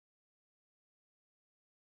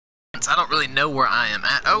since I don't really know where I am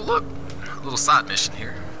at. Oh, look! A little side mission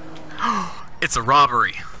here. It's a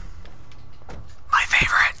robbery. My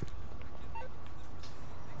favorite.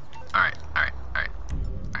 Alright.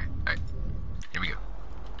 Here we go.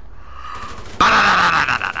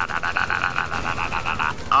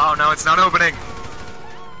 Oh no, it's not opening.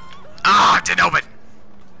 Ah, it didn't open.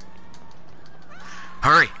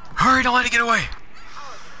 Hurry, don't let it get away.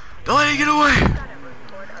 Don't let it get away.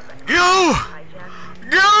 Go!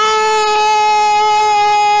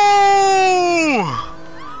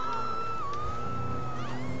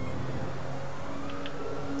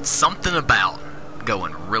 Something about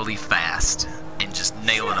going really fast and just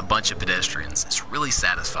nailing a bunch of pedestrians is really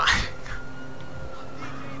satisfying.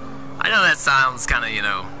 I know that sounds kind of, you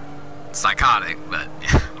know, psychotic, but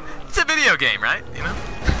it's a video game, right? You know?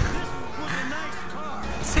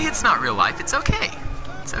 See, it's not real life. It's okay.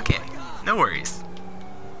 It's okay. No worries.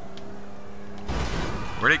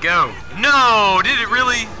 Where'd it go? No! Did it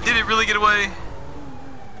really? Did it really get away?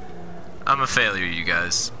 I'm a failure, you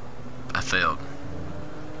guys. I failed.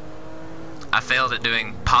 I failed at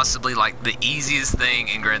doing possibly like the easiest thing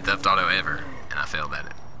in Grand Theft Auto ever, and I failed at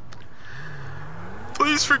it.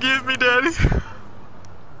 Please forgive me, Daddy.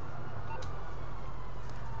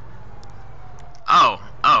 Oh,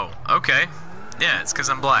 okay. Yeah, it's because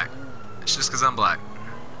I'm black. It's just because I'm black.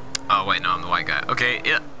 Oh, wait, no, I'm the white guy. Okay,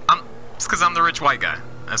 yeah, it's because I'm the rich white guy.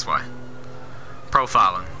 That's why.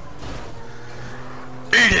 Profiling.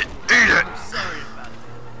 Eat it! Eat it!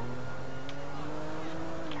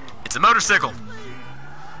 It's a motorcycle.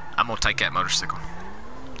 I'm gonna take that motorcycle.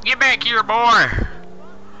 Get back here, boy.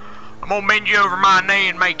 I'm gonna bend you over my knee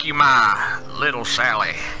and make you my little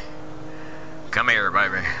Sally. Come here,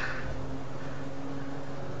 baby.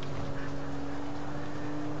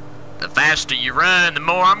 The faster you run, the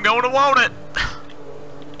more I'm gonna want it.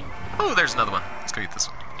 Oh, there's another one. Let's go get this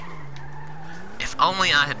one. If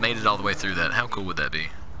only I had made it all the way through that. How cool would that be?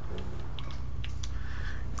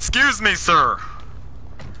 Excuse me, sir.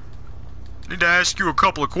 Need to ask you a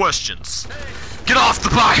couple of questions. Get off the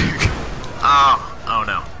bike! Oh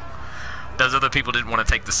no. Those other people didn't want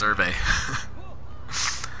to take the survey.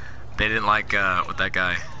 They didn't like what that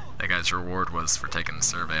guy's reward was for taking the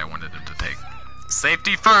survey I wanted him to take.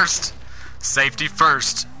 Safety first! Safety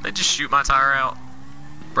first! They just shoot my tire out.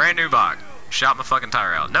 Brand new bike. Shot my fucking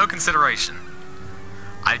tire out. No consideration.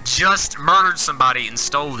 I just murdered somebody and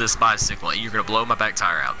stole this bicycle, and you're gonna blow my back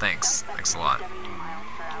tire out. Thanks. Thanks a lot.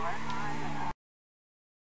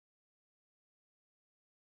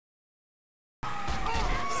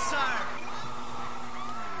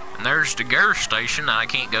 And there's the gas station I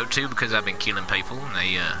can't go to because I've been killing people, and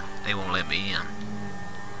they won't let me in.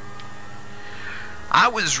 I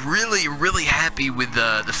was really happy with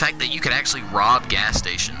the fact that you could actually rob gas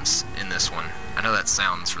stations in this one. I know that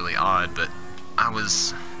sounds really odd, but I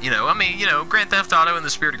was, Grand Theft Auto in the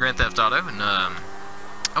spirit of Grand Theft Auto, and I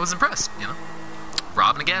was impressed,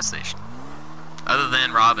 robbing a gas station. Other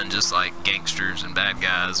than robbing just like gangsters and bad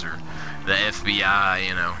guys or the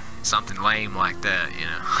FBI, something lame like that,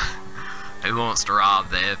 Who wants to rob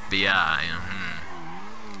the FBI?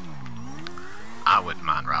 I wouldn't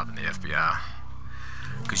mind robbing the FBI.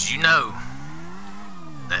 Because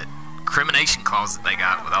that crimination clause that they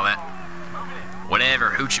got with all that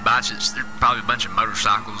whatever, hoochie botches, there's probably a bunch of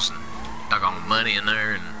motorcycles and doggone money in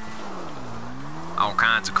there and all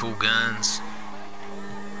kinds of cool guns.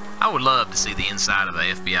 I would love to see the inside of the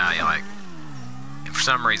FBI, and for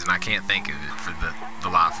some reason I can't think of it for the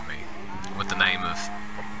life of me. What the name of,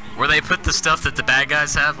 where they put the stuff that the bad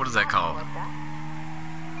guys have, what is that called?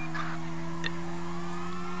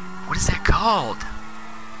 What is that called?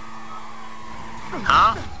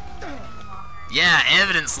 Huh? Yeah,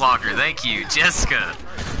 evidence locker. Thank you, Jessica.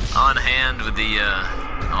 On hand with the,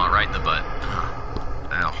 right in the butt.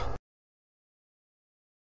 Ow.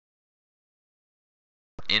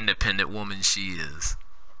 Independent woman she is.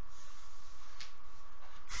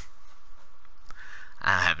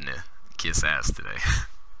 I'm having to kiss ass today.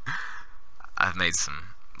 I've made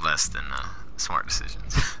some less than smart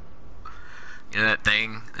decisions. That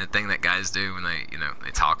thing that guys do when they,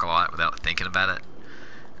 they talk a lot without thinking about it,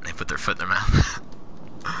 and they put their foot in their mouth.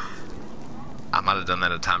 I might have done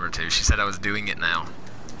that a time or two. She said I was doing it now.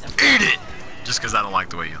 Eat it! Just because I don't like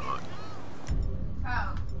the way you look.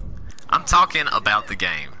 I'm talking about the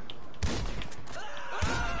game.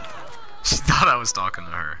 She thought I was talking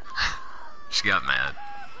to her. She got mad.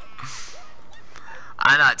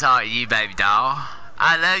 I'm not talking to you, baby doll.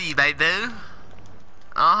 I love you, baby boo.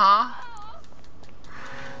 Uh-huh.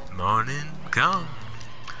 Morning come,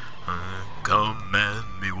 come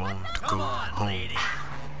and me want to go home.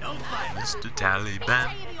 Mr.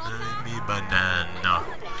 Taliban. tally me banana.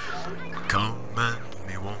 Come and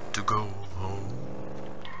me want to go home.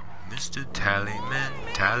 Mr. Tallyman,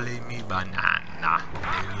 tally me banana.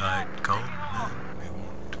 Daylight come and me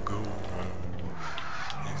want to go home.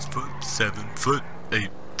 6 foot, 7 foot, 8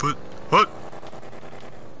 foot, what?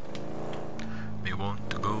 Me want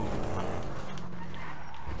to go home.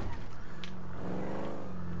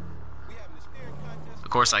 Of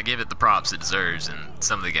course, I give it the props it deserves, and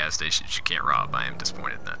some of the gas stations you can't rob. I am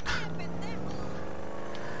disappointed in that.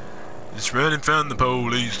 Just running from the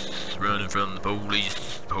police, running from the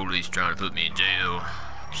police. Police trying to put me in jail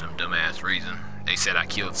for some dumbass reason. They said I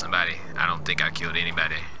killed somebody. I don't think I killed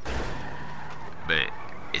anybody. But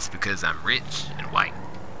it's because I'm rich and white.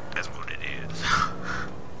 That's what it is.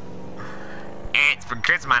 It's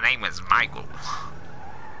because my name is Michael.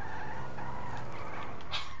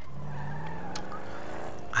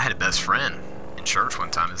 I had a best friend in church one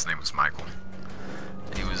time. His name was Michael.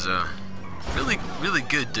 He was a really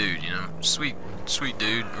good dude, you know, sweet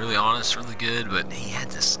dude, really honest, really good, but he had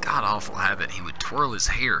this god-awful habit. He would twirl his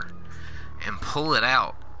hair and pull it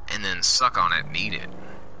out and then suck on it and eat it.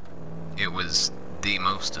 It was the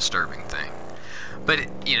most disturbing thing.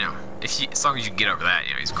 But, you know, as long as you can get over that,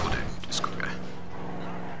 you know, he's a cool dude. Just a cool guy.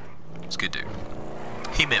 He's a good dude.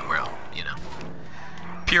 He meant well, you know.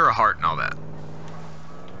 Pure of heart and all that.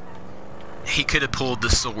 He could have pulled the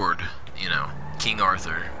sword, you know, King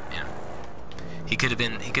Arthur, you know. He could have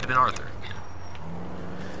been Arthur, you know.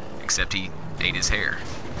 Except he ate his hair,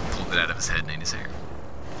 pulled it out of his head and ate his hair.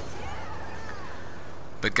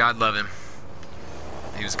 But God love him.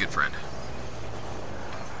 He was a good friend.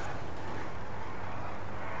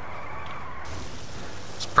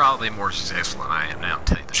 He's probably more successful than I am now, to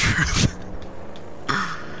tell you the truth.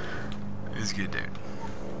 He's a good dude.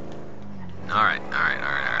 Alright.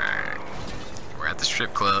 We're at the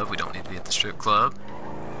strip club. We don't need to be at the strip club.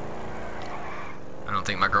 I don't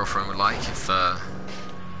think my girlfriend would like if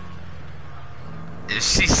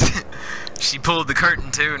she pulled the curtain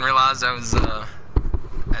too and realized I was at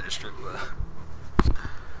a strip club.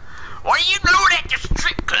 What are you doing at the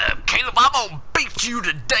strip club, Caleb? I'm gonna beat you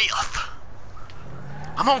to death.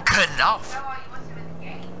 I'm gonna cut it off.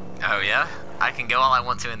 Oh yeah? I can go all I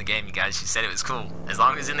want to in the game, you guys. She said it was cool. As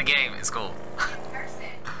long as in the game, it's cool.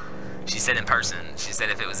 She said in person. She said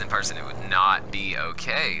if it was in person, it would not be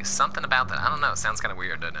okay. Something about that. I don't know. It sounds kind of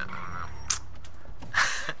weird, doesn't it? I don't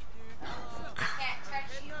know.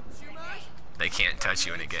 They can't touch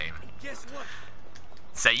you in a game.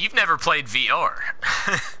 Say, you've never played VR.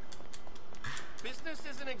 Business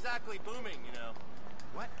isn't exactly booming, you know.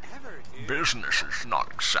 Whatever, dude. Business is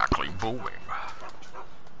not exactly booming.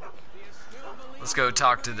 Let's go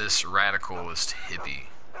talk to this radicalist hippie.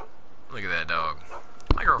 Look at that dog.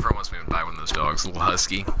 My girlfriend wants me to buy one of those dogs, a little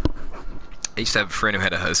husky. I used to have a friend who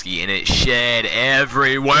had a husky, and it shed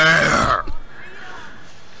everywhere.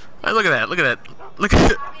 Hey, look at that! Look at that!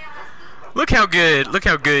 Look how good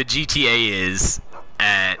GTA is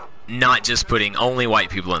at not just putting only white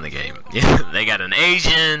people in the game. They got an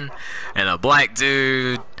Asian and a black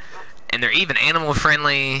dude, and they're even animal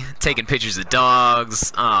friendly, taking pictures of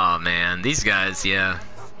dogs. Oh man, these guys, yeah.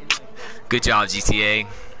 Good job, GTA.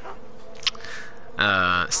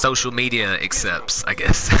 Social media accepts, I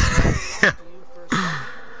guess. What the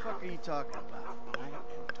fuck are you talking about? I am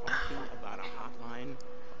talking about a hotline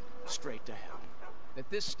straight to hell. That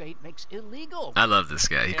this state makes illegal. I love this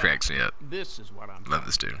guy. He cracks me up. This is what I'm Love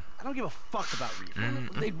this dude. I don't give a fuck about reform.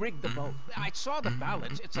 They rigged the vote. I saw the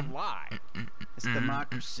ballots. It's a lie. It's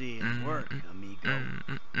democracy at work, amigo.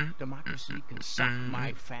 Democracy can suck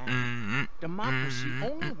my fan. Democracy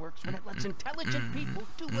only works when it lets intelligent people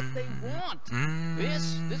do what they want.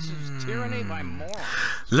 This is tyranny by morons.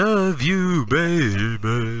 Love you,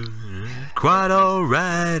 baby. Quite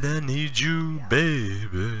alright. I need you,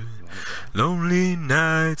 baby. Lonely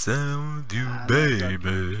nights out with you,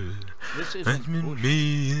 baby. That's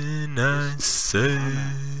me and I say,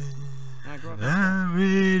 I'm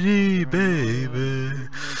ready, baby.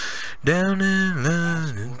 Down in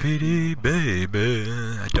London, pretty baby.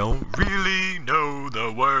 I don't really know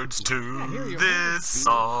the words to this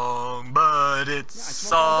song, but it's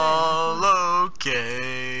all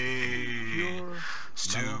okay. It's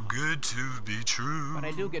too good to be true. But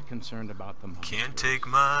I do get concerned about them. Can't take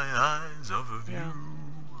my eyes off of you.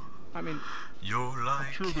 I mean, you're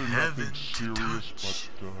like heaven to touch.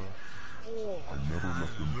 I never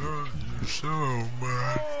let them Love you so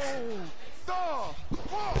much.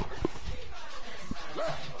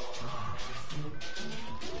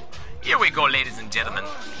 Here we go, ladies and gentlemen.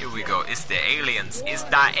 Here we go. It's the aliens. It's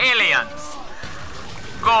the aliens.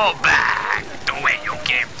 Go back to where you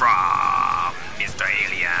came from, Mr.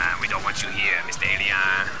 Alien. want you here, Mr.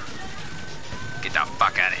 Alien. Get the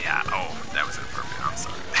fuck out of here. Oh, that was inappropriate. I'm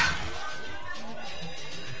sorry.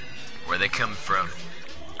 Where they come from?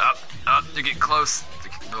 Up. They're getting close.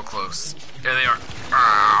 They're getting real close. There they are.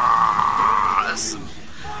 That's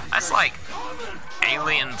like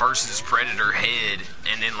Alien versus Predator head,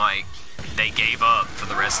 and then like they gave up for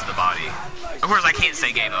the rest of the body. Of course, I can't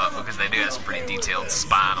say gave up because they do have some pretty detailed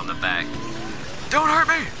spine on the back. Don't hurt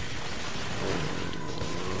me!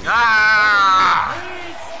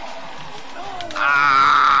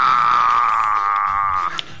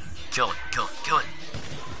 Kill it.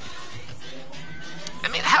 I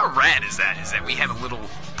mean, how rad is that? Is that we have a little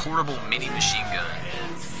portable mini machine gun?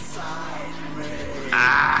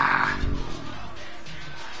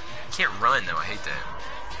 Can't run though, I hate that.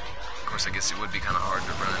 Of course, I guess it would be kind of hard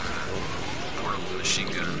to run with a portable machine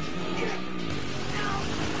gun.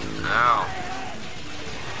 Ow.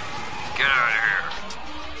 Get out of here.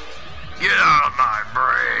 Get out of my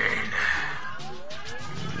brain.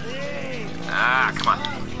 Come on.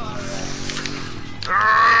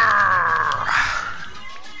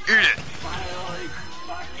 Eat it.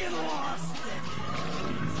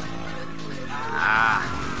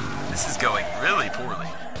 This is going really poorly.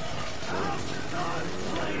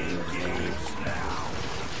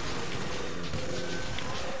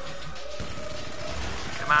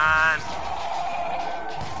 Come on.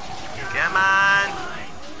 Come on.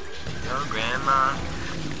 Go, Grandma.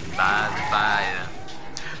 By the fire.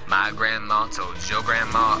 My grandma told your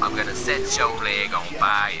grandma, I'm gonna set your leg on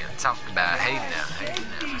fire. Talk about, hey now.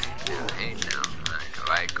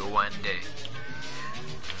 I go one day.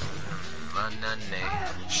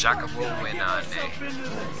 Shaka Winane.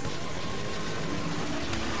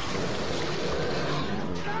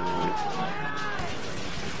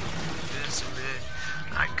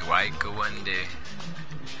 I go one day.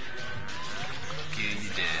 Okay, you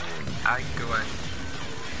did. I go one.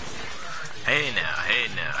 Hey now.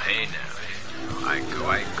 I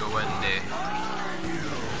go one day.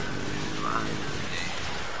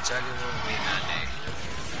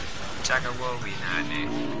 Chaka Winane.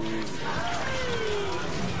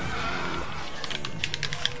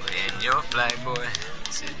 When your flag boy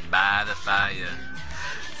sitting by the fire.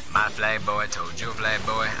 My flag boy told your flag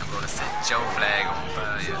boy, I'm gonna set your flag on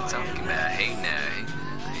fire. Talking about hey now.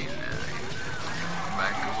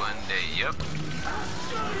 Back one day, yup.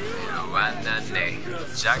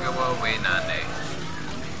 Chaka Winane.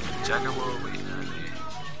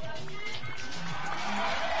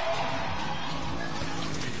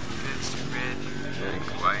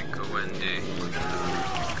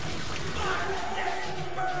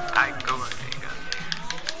 I go one day.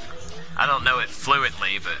 I don't know it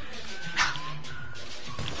fluently, but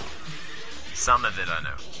some of it I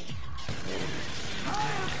know.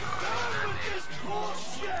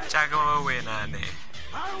 Chaka Winane.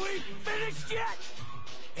 Are we finished yet?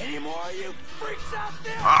 Any more of you freaks out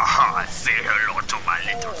there? Aha, say hello to my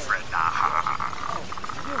little friend. Aha.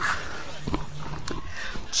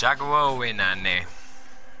 Chaka Winane.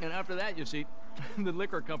 And after that, you see, the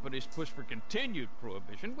liquor companies push for continued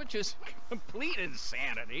prohibition, which is complete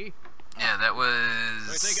insanity. Yeah, that was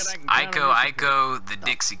Ico, the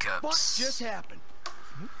Dixie Cups. What just happened?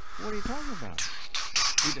 What are you talking about?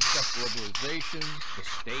 We discussed globalization, the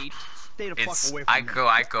state. Stay the fuck away from me.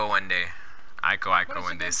 Ico one day. Ico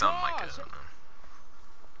one day, something like that.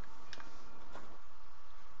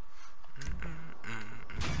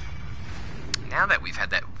 Now that we've had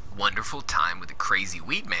that wonderful time with the crazy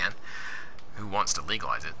weed man who wants to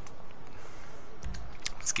legalize it,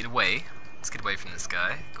 let's get away. Let's get away from this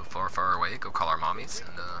guy. Go far, far away. Go call our mommies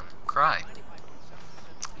and cry.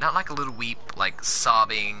 Not like a little weep, like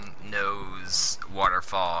sobbing, nose,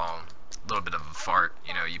 waterfall, a little bit of a fart,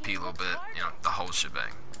 you know, you pee a little bit, you know, the whole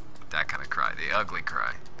shebang. That kind of cry, the ugly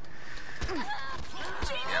cry. You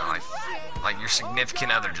know, like your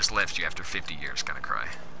significant other just left you after 50 years kind of cry.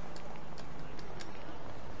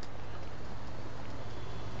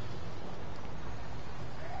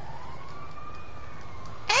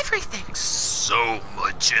 Everything's so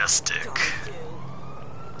majestic.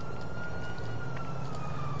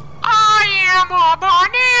 I am a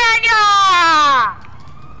banana!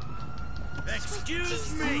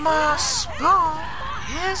 Excuse me. My spoon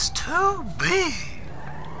is too big.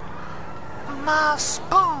 My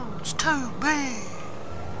spoon's too big.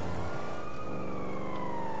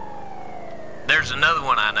 There's another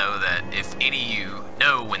one I know that if any of you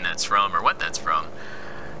know when that's from or what that's from,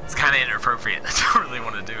 it's kind of inappropriate. I don't really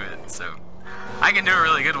want to do it, so I can do a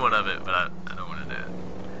really good one of it, but I don't want to do it.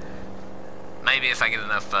 Maybe if I get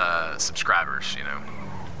enough subscribers, you know,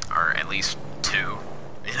 or at least 2,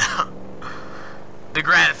 you know. The the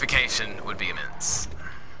gratification would be immense.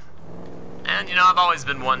 And, you know, I've always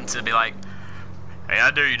been one to be like, hey, I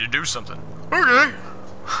dare you to do something. Okay.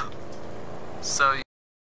 So, you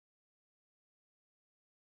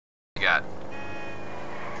got...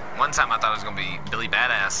 One time I thought it was going to be Billy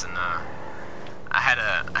Badass, and I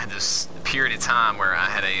had this period of time where I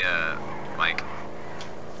had a, like,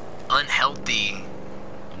 unhealthy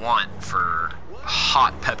want for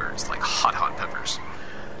hot peppers, like hot peppers.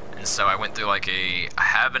 And so I went through like a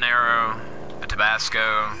habanero, a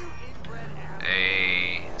Tabasco,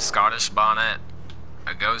 a Scottish bonnet,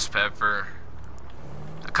 a ghost pepper,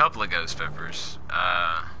 a couple of ghost peppers,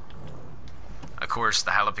 of course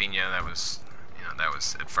the jalapeno. That was, you know, that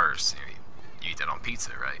was at first, you know, you eat that on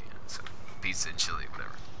pizza, right? So pizza and chili,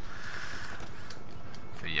 whatever.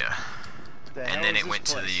 But yeah. And then it went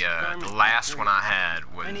to the last one I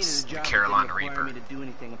had was the Carolina Reaper.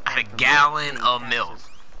 I had a gallon of milk.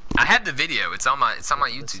 I had the video. It's on my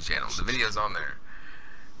YouTube channel. The video's on there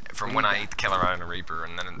from when I ate the Carolina Reaper,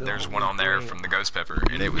 and then there's one on there from the ghost pepper,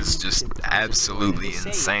 and it was just absolutely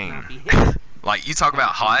insane. Like, you talk about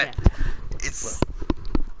hot, it's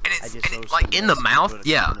like in the mouth.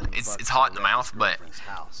 Yeah, it's hot in the mouth, but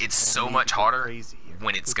it's so much hotter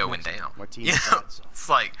when it's going down. You know, it's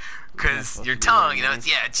like, because your tongue, you know,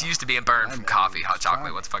 it's used to being burned from coffee, hot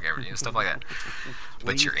chocolate, what the fuck ever, you know, stuff like that.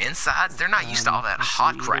 But your insides, they're not used to all that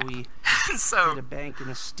hot crap. So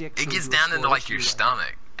it gets down into like your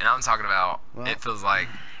stomach, and I'm talking about, it feels like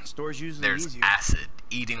there's acid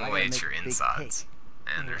eating away at your insides,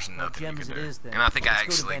 and there's nothing you can do. And I think I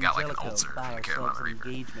actually got like an ulcer from the Carolina Reaper.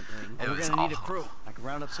 It was awful.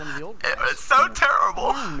 It was so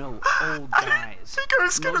terrible. No old guys. I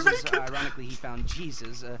was gonna make it. Ironically, he found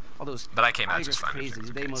Jesus. All those but I came out just fine.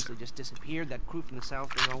 Crazies, they mostly just disappeared. That crew from the south,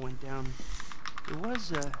 they all went down. There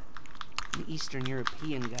was an Eastern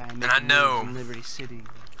European guy and I know in Liberty City.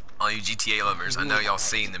 All you GTA lovers, I know y'all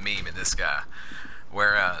seen the meme of this guy,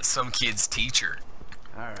 where some kid's teacher.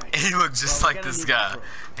 And he looked just like this guy,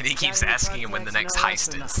 and he keeps asking him when the next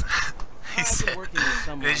heist is. He said,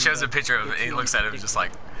 and it shows a picture of him, and he looks at him just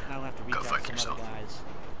like, go fuck yourself.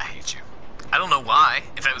 I hate you. I don't know why.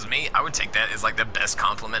 If that was me, I would take that as like the best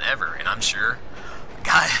compliment ever, and I'm sure,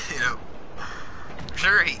 God, you know,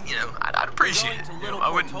 sure, you know, I'd appreciate it. You know, I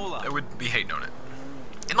wouldn't be hating on it.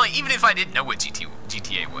 And like, even if I didn't know what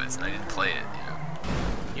GTA was, and I didn't play it, you know.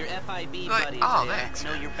 Your FIB like, buddies, oh, thanks.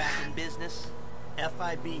 know you're back in business?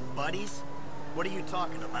 FIB buddies? What are you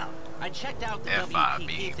talking about? I checked out the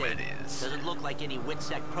WPP thing. Doesn't look like any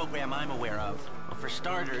WITSEC program I'm aware of. Well, for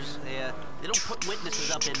starters, they don't put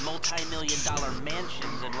witnesses up in multi-million-dollar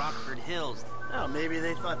mansions in Rockford Hills. Oh, maybe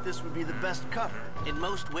they thought this would be the best cover. And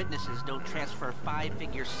most witnesses don't transfer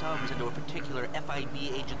five-figure sums into a particular FIB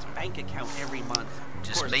agent's bank account every month.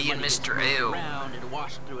 Just me and Mr. L around and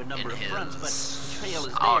washed through a number of fronts, but the trail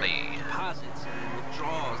is Audi. there. Deposits and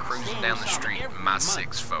withdrawals. Cruising down the street in my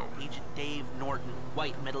 6'4". Agent Dave Norton,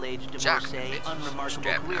 white middle-aged divorcee,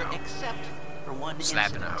 unremarkable career, except for one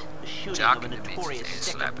incident, the shooting of a notorious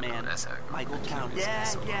stick-up man, Michael Town. Yeah,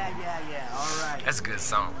 all right. That's a good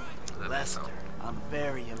song. Lester, I'm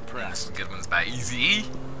very impressed. This good one's by Easy.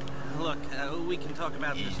 Look, we can talk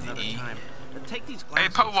about this another time. Take these hey,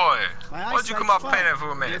 glasses. po boy, why'd you come off painting for a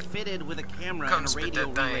They're minute? fitted with a camera Come and a spit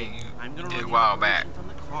radio that relay. thing I'm you gonna did run a while the back. operations on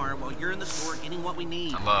the car while you're in the store getting what we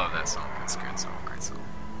need. I love that song. It's a good song. Great song.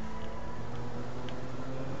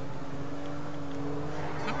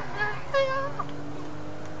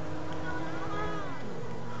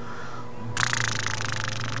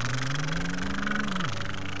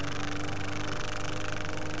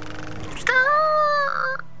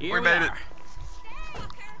 Here we made it.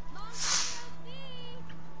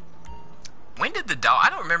 When did the dog? I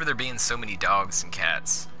don't remember there being so many dogs and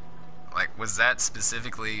cats. Like, was that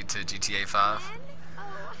specifically to GTA 5?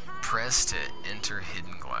 Press to enter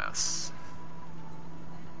hidden glass.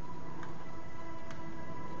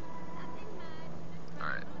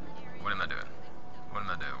 Alright. What am I doing? What am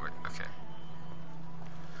I doing? Okay.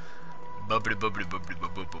 Bubbly, bubbly, bubbly,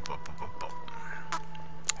 bubbly, bubbly, bubbly, bubbly.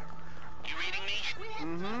 You reading me?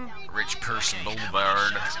 Mm-hmm. Rich Person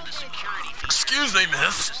Boulevard. Excuse me,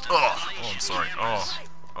 miss. Oh, I'm sorry. Oh,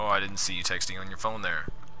 I didn't see you texting on your phone there.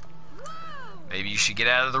 Maybe you should get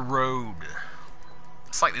out of the road.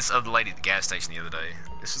 It's like this other lady at the gas station the other day.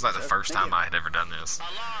 This was like the first time I had ever done this.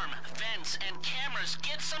 Alarm, vents, and cameras,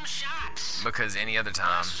 get some shots. Because any other time.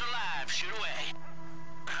 Monsters alive, shoot away.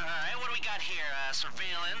 Alright, what do we got here?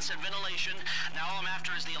 Surveillance and ventilation. Now all I'm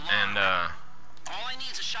after is the alarm. And, all I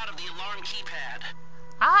need is a shot of the alarm keypad.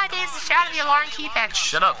 all I need is a shot of the alarm keypad.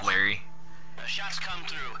 Shut up, Larry. The shots come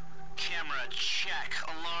through. Camera check.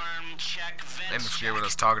 Alarm check. Let me Vents forget check. what I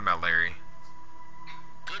was talking about, Larry.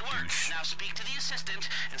 Good work. Douche. Now speak to the assistant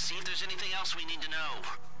and see if there's anything else we need to know.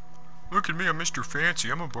 Look at me, I'm Mr. Fancy.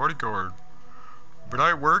 I'm a bodyguard, but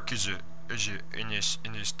I work in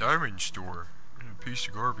this diamond store. In a piece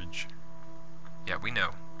of garbage. Yeah, we know.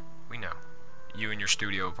 We know. You and your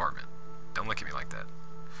studio apartment. Don't look at me like that.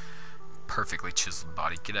 Perfectly chiseled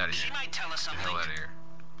body. Get out of here. She might tell us Get something. the hell out of here.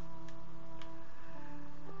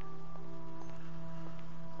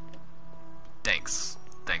 Thanks.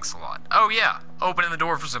 Thanks a lot. Oh yeah, opening the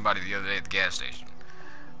door for somebody the other day at the gas station.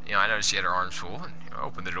 You know, I noticed she had her arms full, and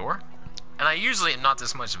opened the door. And I usually am not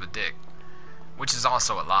this much of a dick, which is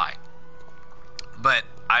also a lie. But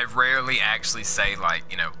I rarely actually say, like,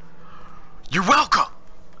 you know, you're welcome,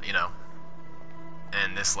 you know.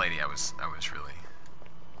 And this lady, I was really,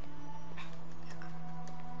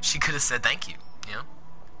 she could have said thank you, you know.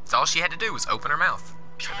 That's all she had to do was open her mouth.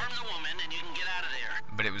 Charm the woman and you can get out of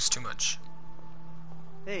there. But it was too much.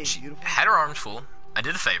 Hey, She beautiful. had her arms full. I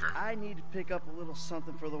did a favor. I need to pick up a little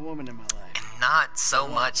something for the woman in my life. Not so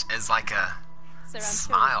much as like a Sir, I'm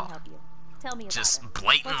smile. sure we can help you. Tell me about Just it.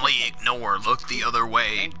 blatantly What's your case? ignore, look the other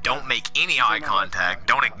way, don't make any eye contact,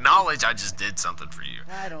 don't acknowledge I just did something for you.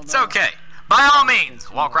 I don't It's know. okay. By all means,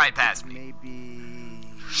 walk right past me. Maybe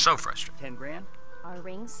So frustrating. 10 grand? Our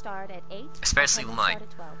rings start at 8. Especially when, like,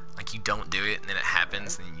 start at 12. Like you don't do it and then it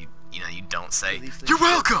happens and you know you don't say, At least they you're should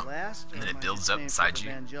welcome! last, And then or it am I builds just up paying inside for the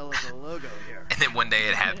you. evangelical logo here? And then one day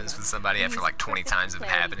it happens with somebody after like 20 times of it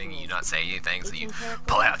happening and you not say anything, so you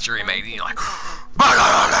pull out your email and you're like,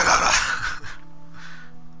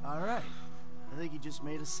 All right. I think you just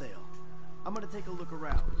made a sale. I'm gonna take a look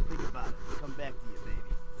around. Think about it. Come back to you,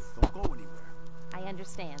 baby. Don't go anywhere. I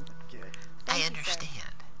understand. Okay. Thank I you, sir.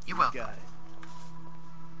 understand. You're You welcome. got it.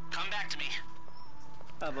 Come back to me.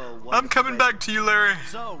 Have a I'm wonderful coming day. back to you, Larry.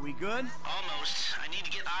 So, we good? Almost. I need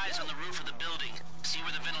to get eyes on the roof of the building. See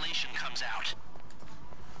where the ventilation comes out.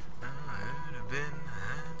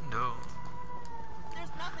 There's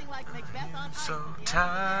nothing like Macbeth on ice. So at the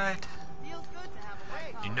tight, end of the day. Feels good to have a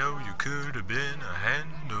wave. you know you could have been a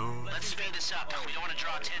handle. Let's speed this up. We don't want to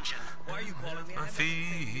draw attention. Why are you calling me? My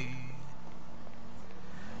feet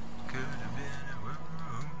could have been a room.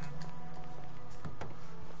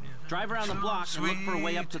 Drive around the block and look for a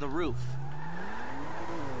way up to the roof.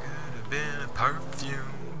 Could have been a perfume.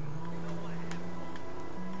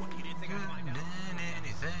 You didn't think I'd find out? Could have been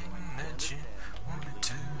anything that you wanted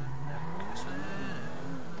to.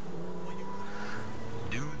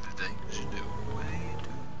 Do the things you do. Way do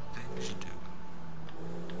the things you do.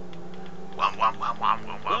 Wom, wom, wom, wom,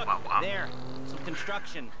 wom, wom, Look, wom, wom. there. Some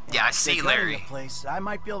construction. Yeah, I If see, they gutter Larry. the place, I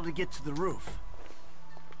might be able to get to the roof.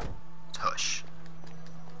 Hush.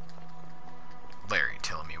 Larry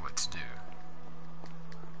telling me what to do.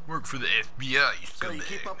 Work for the FBI, you So, you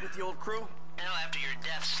keep scumbag. up with the old crew? You know, after your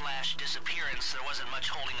death/disappearance, there wasn't much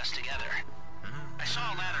holding us together. I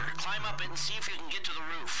saw a ladder. Climb up it and see if you can get to the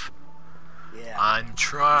roof. Yeah. I'm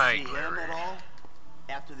trying, See him Larry. at all?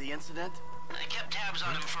 After the incident? I kept tabs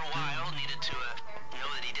on him for a while. Needed to know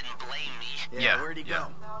that he didn't blame me. Yeah, Where'd he yeah.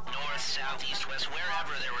 go? North, south, east, west,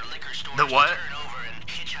 wherever there were liquor stores The what? to turn over and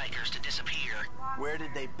hitchhikers to disappear. Where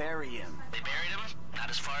did they bury him? They buried him? Not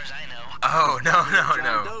as far as I know. Oh, no, John no,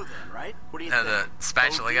 no. Doe then, right? What do you No, think? the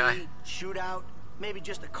spatula guy? OD, shootout, maybe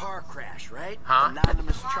just a car crash, right? Huh?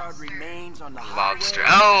 Anonymous charred remains on the Lobster.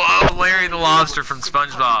 highway. Oh, Larry the lobster from Sick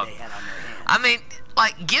puppy SpongeBob. they had on their hands. I mean,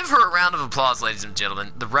 like, give her a round of applause, ladies and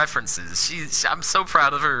gentlemen. The references. I'm so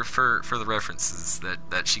proud of her for the references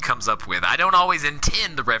that she comes up with. I don't always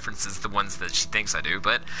intend the references, the ones that she thinks I do,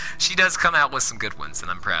 but she does come out with some good ones,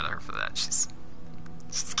 and I'm proud of her for that. She's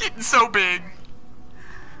getting so big.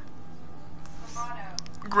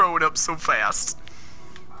 Growing up so fast.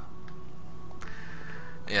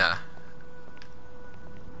 Yeah.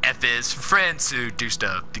 F is for friends who do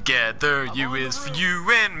stuff together. U is for you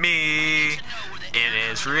and me. It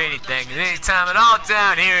is for anything and anytime and all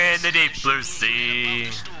down here in the deep blue sea.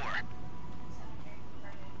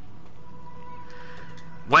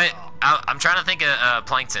 What? I'm trying to think of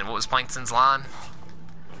Plankton. What was Plankton's line?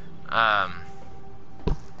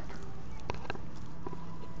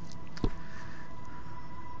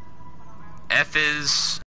 F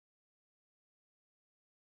is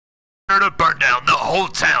to burn down the whole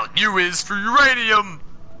town. U is for uranium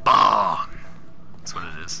bomb. That's what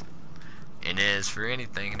it is. N is for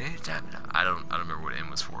anything and anytime. I don't remember what N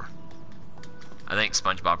was for. I think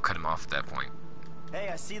SpongeBob cut him off at that point. Hey,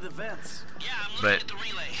 I see the vents. Yeah, I'm looking But at the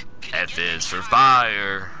relay. Can you F get is me for high?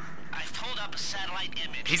 fire. I've pulled up a satellite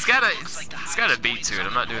image. He's got a Looks like the it's got a highest beat point's to it. on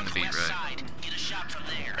I'm the not doing the beat northwest right. side. Get a shot from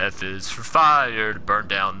there. F is for fire to burn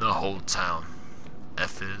down the whole town.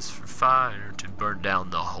 F is for fire to burn down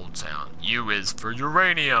the whole town. U is for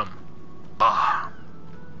uranium. Bah.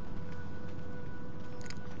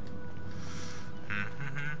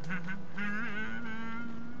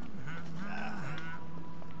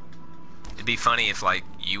 It'd be funny if, like,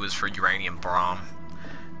 U was for uranium bomb,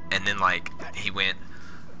 and then, like, he went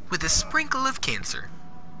with a sprinkle of cancer.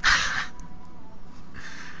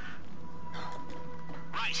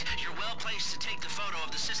 Right, you're well placed to take the photo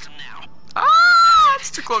of the system now. Ah, it's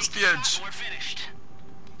too close to the edge. We're finished.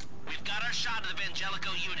 We've got our shot of the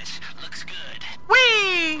Vangelico unit. Looks good.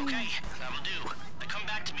 Whee! Okay, that'll do. Now come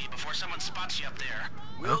back to me before someone spots you up there.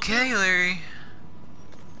 Okay, Larry.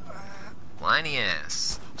 Whiny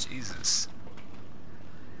ass. Jesus.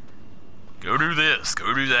 Go do this,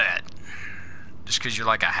 go do that. Just because you're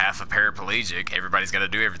like a half a paraplegic, everybody's got to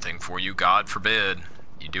do everything for you. God forbid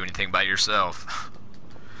you do anything by yourself.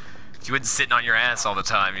 If you wasn't sitting on your ass all the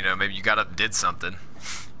time, you know, maybe you got up and did something.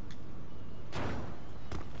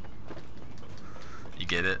 You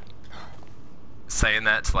get it? Saying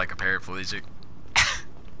that to like a paraplegic.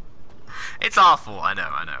 It's awful, I know,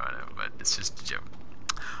 but it's just a joke.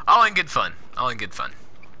 All in good fun, all in good fun.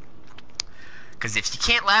 Because if you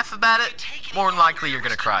can't laugh about it, more than likely you're going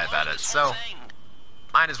to cry about it, so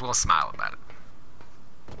might as well smile about it.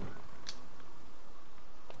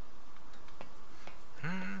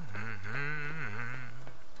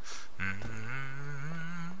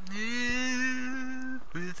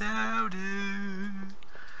 Without it,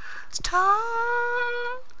 let's talk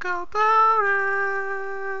about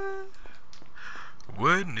it.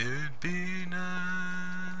 Wouldn't it be nice?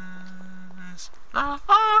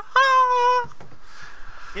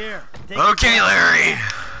 Here. Take Okay, it. Larry.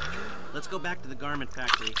 Let's go back to the garment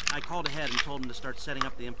factory. I called ahead and told him to start setting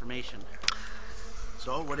up the information.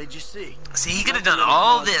 So, what did you see? See, he could have done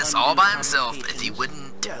all this all by himself if he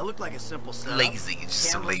wouldn't. Yeah, it looked like a simple setup. Lazy, he's just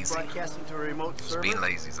so Cameras lazy. broadcasting to a remote server. being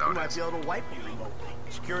lazy is all You it might is. be able to wipe you remotely.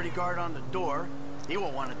 Security guard on the door. He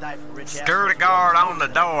won't want to die for rich Security assholes. guard on the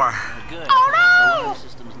door. Good. Oh, no! The alarm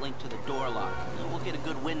system's linked to the door lock. We'll get a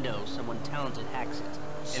good window. Someone talented hacks it.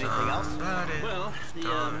 Anything else? Well,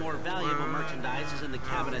 the more valuable merchandise is in the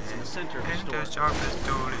cabinets in the center of the store. By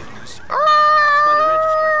the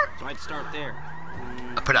register, so I'd start there.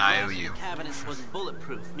 I put an The IOU. cabinet wasn't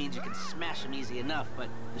bulletproof. Means you can smash them easy enough, but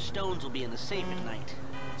the stones will be in the safe at night.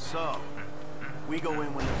 So, we go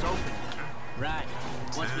in when it's open. Right.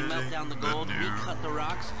 Once we melt down the gold, recut the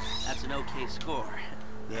rocks, that's an okay score.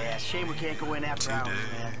 Yeah, shame we can't go in after hours,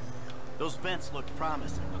 man. Those vents look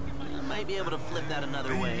promising. I might be able to flip that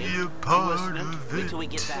another way. I'm listening. Wait till we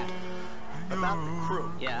get that. About the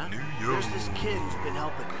crew. Yeah? There's this kid who's been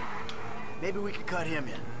helping me. Maybe we could cut him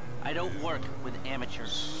in. I don't work with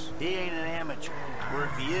amateurs. He ain't an amateur. Or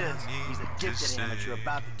if he is, he's a gifted amateur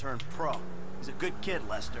about to turn pro. He's a good kid,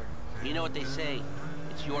 Lester. You know what they say?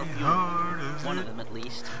 It's your funeral. One of them, at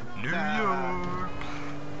least. New York.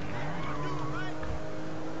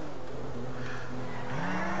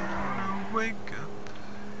 Wake up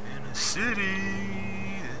in a city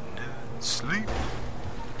that doesn't sleep.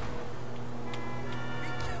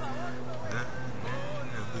 Down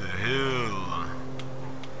of the hill,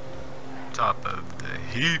 top of the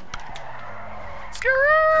heap.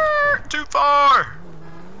 Skrrr! Too far.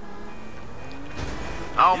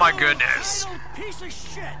 Oh my goodness. Piece of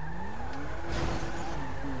shit!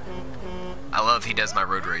 I love he does my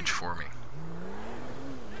road rage for me.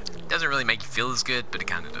 Doesn't really make you feel as good, but it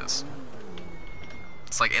kind of does.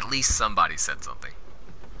 It's like at least somebody said something.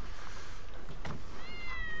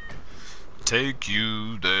 Take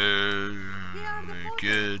you there, make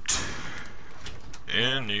it Workers have their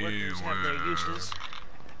anywhere. uses.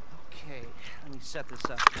 Okay, let me set this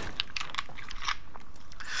up.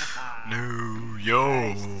 New Nice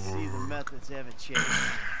York. to see the methods haven't changed.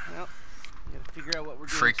 Well, we gotta figure out what we're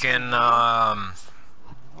doing. Freaking,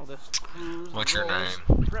 All this screws, what's your rolls,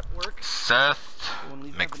 name? Prep work. Seth Go and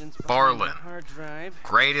leave evidence behind the McFarlane. hard drive.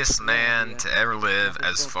 Greatest man to ever live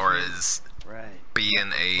as far as Right.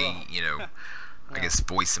 being a, you know, I guess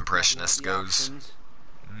voice impressionist Mapping out the goes. options,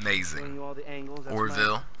 showing Amazing. you all the angles. That's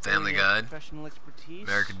Orville, my Family area of Guy, professional expertise.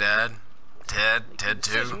 American Dad, Ted, Making Ted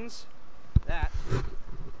 2. decisions. That is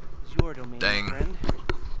your domain, Dang. friend.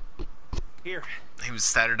 Here. He was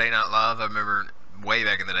Saturday Night Live. I remember way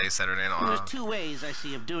back in the day, Saturday Night There's Live. two ways I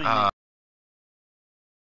see of doing Uh, this.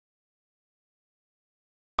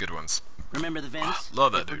 Good ones. Remember the vents?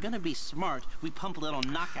 Love that If we're dude. gonna be smart, we pump a little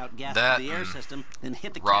knockout gas That to the air and system, then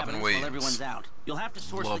hit the Robin cabinets Williams. while everyone's out. You'll have to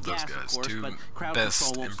source Love the those gas, of guys. course, Two but crowd best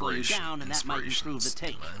control won't slow you down, and that might improve the inspirations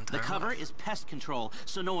take. in my The entire cover life. is pest control,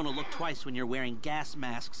 so no one will look twice when you're wearing gas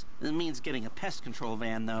masks. It means getting a pest control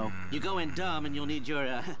van, though. You go in dumb, and you'll need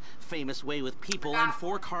your famous way with people and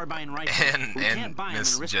 4 carbine rifles. We can't buy 'em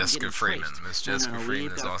Miss and risk them Jessica getting Freeman. traced. Miss No, Jessica no, Freeman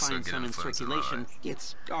we've is gotta also a find good some in influence in my circulation. life.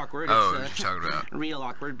 It's awkward. Oh, It's you're talking about real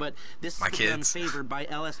awkward, but this my is the gun kids? favored by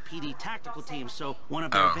LSPD tactical teams, so one of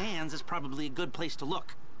their Oh. vans is probably a good place to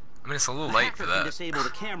look. I mean, it's a little The late hacker for can that. disable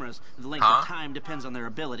the cameras. The length Huh? of time depends on their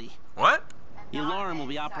ability. What? The alarm will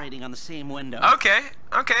be operating on the same window. Okay,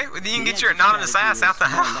 okay. Well, you can The get your exit anonymous strategy ass out the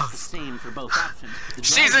is more or less the house. same for both options. The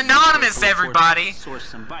She's driver anonymous, will everybody. source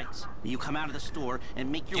some bites. You come out of the store and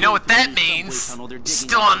make your You know way what through that the subway means? tunnel they're digging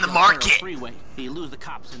Still out on the Del Perro market. Freeway. You lose the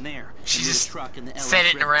cops in there. She and just the truck in the said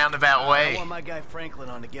it in a LS roundabout I way. want my guy Franklin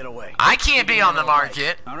on the getaway. I can't be on the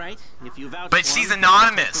market, All right, if you vouch but for she's him, I'll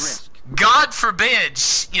take the anonymous. risk. God forbid,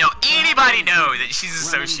 anybody know that she's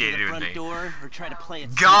Run into associated the with front me. door or try to play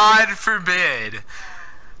it God forbid.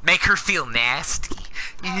 Make her feel nasty.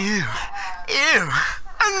 Ew. Ew.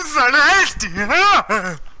 I'm so nasty.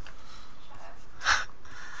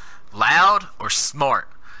 Loud or smart?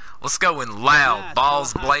 Let's go with loud, Yeah,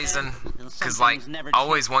 balls so hot blazing. there. Because, Some like, things never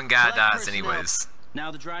always change. one guy Select dies personnel. anyways.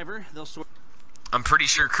 Now the driver, they'll sort. I'm pretty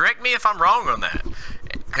sure. Correct me if I'm wrong on that.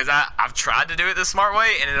 Because I've tried to do it the smart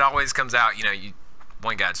way, and it always comes out,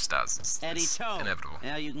 one guy just dies. Eddie It's Toe. inevitable.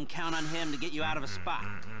 Yeah, you can count on him to get you out of a spot.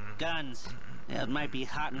 Guns. Yeah, it might be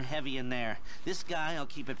hot and heavy in there. This guy, I'll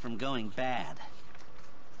keep it from going bad.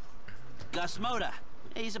 Gus Moda.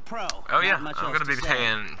 He's a pro. Oh, yeah. Not much I'm else going to be say.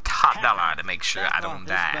 paying top Hacker. dollar to make sure Back I don't office,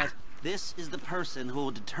 die. but this is the person who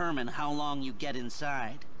will determine how long you get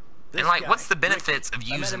inside. And what's the benefits of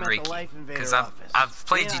using Ricky? Because I've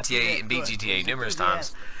played GTA and beat GTA numerous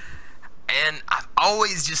times, and I've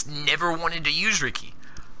always just never wanted to use Ricky.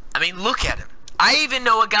 I mean, look at him. I even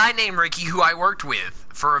know a guy named Ricky who I worked with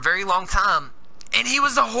for a very long time, and he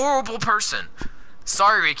was a horrible person.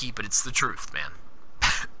 Sorry, Ricky, but it's the truth, man.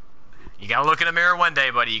 You gotta look in the mirror one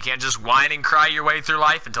day, buddy. You can't just whine and cry your way through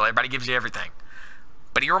life until everybody gives you everything.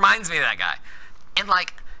 But he reminds me of that guy. And,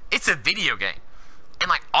 it's a video game.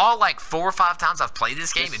 And, all 4 or 5 times I've played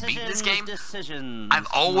this game and beaten this game, I've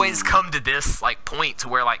always come to this, point to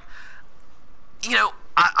where, I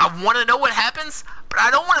want to know what happens, but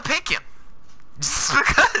I don't want to pick him. Just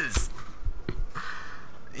because.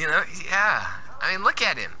 Yeah. I mean, look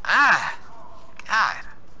at him. God. I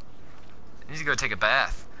need to go take a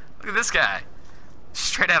bath. Look at this guy.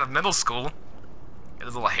 Straight out of middle school. Got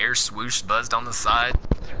his little hair swooshed, buzzed on the side.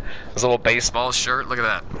 His little baseball shirt. Look at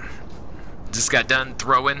that. Just got done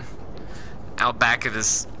throwing out back of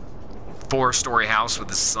his 4-story house with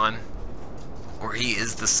his son. Or he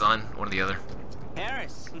is the son, one or the other.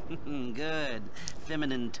 Harris. Good.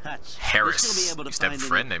 Feminine touch. Harris. You'll still be able to Used to have a find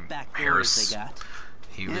friend any named back doors Harris. they got.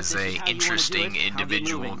 He And if was this is a how you wanna do interesting it, I'll be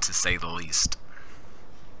individual, moving. to say the least.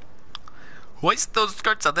 Hoist those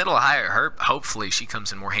skirts a little higher. Hopefully she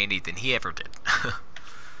comes in more handy than he ever did.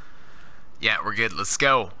 Yeah, we're good. Let's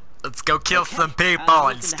go. Let's go kill Okay, some people look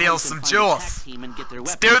and into how steal you some can find a attack jewels. team and get their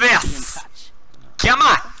Let's weapons do and be in this. touch. Come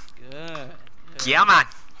on. Good. Come on.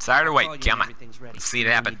 Sorry to I'll wait. call you Come when on. everything's ready. Let's see it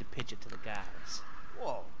We happen. need to pitch it to the guys.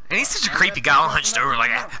 Whoa. And he's such a creepy guy. Hunched over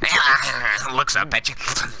looks up at you.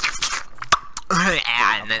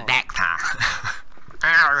 And then that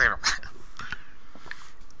time.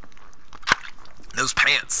 Those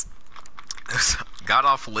pants. Those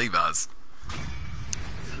god-awful Levi's.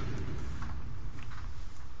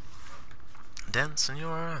 Den,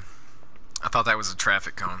 senor. I thought that was a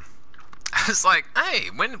traffic cone. I was like, hey,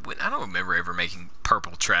 when I don't remember ever making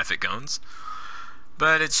purple traffic cones.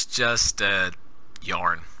 But it's just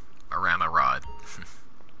yarn around a rod.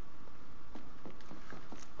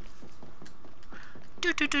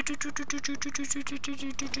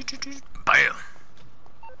 Bam!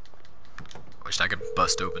 Wish I could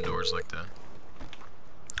bust open doors like that.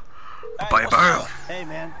 Bam, bam! Hey,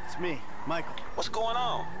 man, it's me, Michael. What's going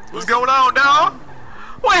on? What's going on, dog?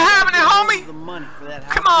 What happening, homie? The money for that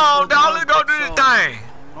house Come on, we dog. sold Let's go do so, this thing.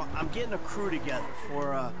 Well, I'm getting a crew together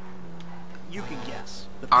for, you can guess.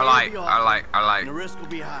 The I pay will like, be I awful, like, I and the like. risk will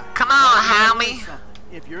be high. Come on, I'll tell you homie. something,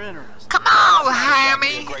 if you're interested. Come on,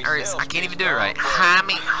 homie. Or I can't even do it right.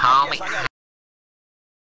 Homie.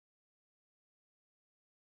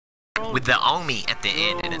 With the omi at the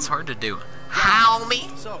end, and it's hard to do.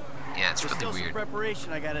 Homie. So, Yeah, it's there's really still some weird.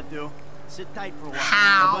 preparation I gotta do. Sit tight for a while.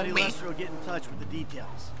 How My buddy me? Lester will get in touch with the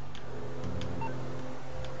details.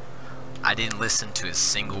 I didn't listen to a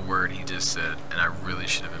single word he just said, and I really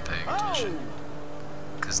should have been paying attention.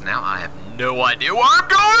 Because now I have no idea where I'm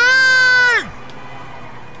going!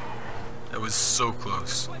 That was so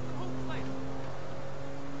close.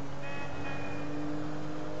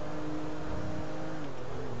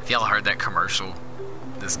 If y'all heard that commercial,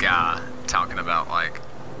 this guy talking about like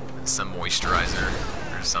some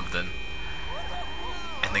moisturizer or something,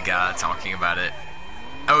 and the guy talking about it.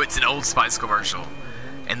 Oh, it's an Old Spice commercial.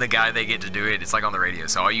 And the guy they get to do it, it's like on the radio,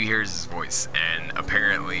 so all you hear is his voice. And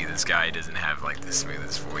apparently this guy doesn't have like the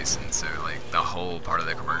smoothest voice, and so like the whole part of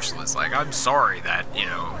the commercial is like, I'm sorry that, you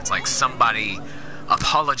know, it's like somebody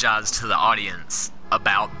apologized to the audience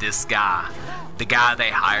about this guy, the guy they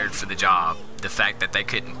hired for the job, the fact that they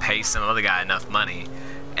couldn't pay some other guy enough money,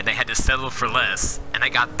 and they had to settle for less, and they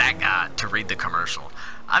got that guy to read the commercial.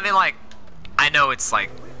 I mean, like, I know it's like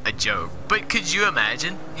a joke, but could you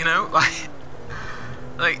imagine, you know,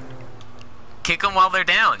 like, kick them while they're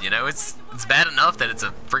down, you know? It's bad enough that it's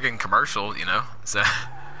a freaking commercial, you know? So,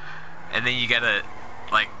 and then you gotta,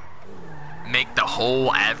 like, make the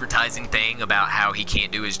whole advertising thing about how he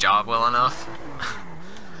can't do his job well enough.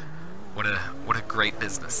 What a great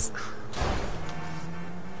business.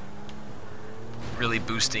 Really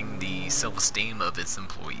boosting the self-esteem of its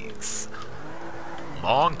employees.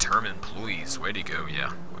 Long-term employees, way to go,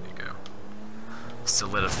 yeah, way to go.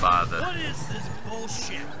 Solidify the... What is this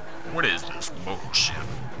bullshit? What is this bullshit?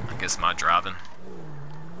 I guess my driving.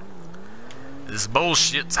 This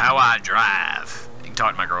bullshit's how I drive. You can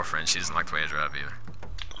talk to my girlfriend, she doesn't like the way I drive either.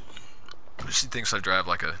 She thinks I drive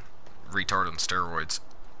like a retard on steroids.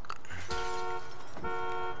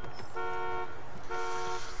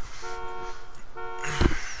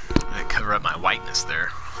 I cover up my whiteness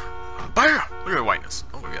there. Bam! Look at the whiteness.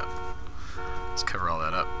 Oh my god. Let's cover all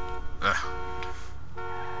that up. Ugh.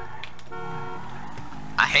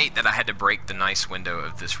 I hate that I had to break the nice window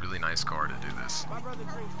of this really nice car to do this.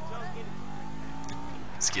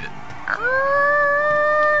 Let's get it.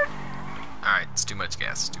 Alright, it's too much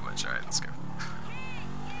gas. It's too much. Alright, let's go.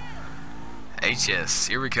 HS,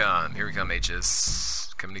 here we come. Here we come,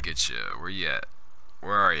 HS. Coming to get you. Where you at?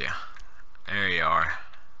 Where are you? There you are.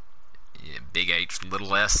 Yeah, big H,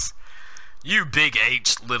 little S. You big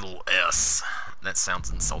H, little S. That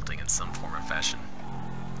sounds insulting in some form or fashion.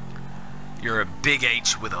 You're a big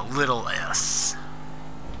H with a little S.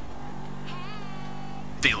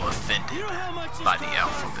 Feel offended by the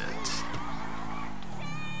alphabet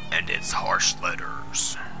and its harsh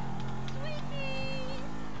letters.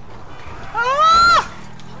 Ah!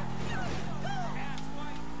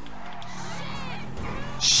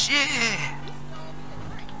 Shit!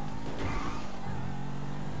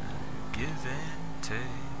 Give and take.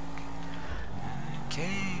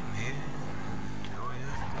 Came here.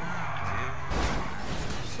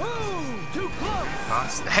 Too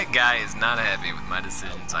close. That guy is not happy with my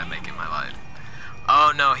decisions I make in my life.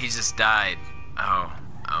 Oh no, he just died. Oh,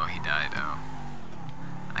 he died. Oh,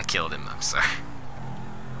 I killed him. I'm sorry.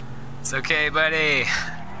 It's okay, buddy.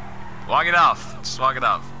 Walk it off. Just walk it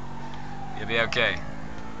off. You'll be okay.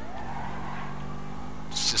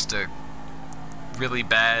 It's just a really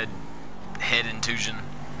bad head intuition.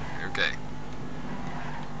 You're okay.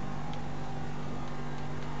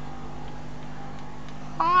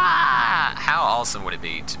 How awesome would it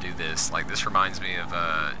be to do this? Like, this reminds me of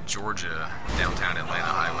Georgia, downtown Atlanta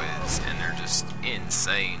highways, and they're just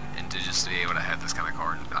insane. And to just be able to have this kind of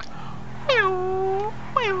car and be like,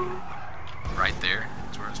 right there.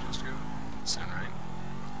 That's where I'm supposed to go. Soon, right?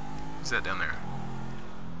 Who's that down there?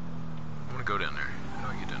 I want to go down there. How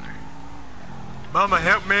do I get down there? Mama,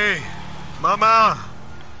 help me! Mama!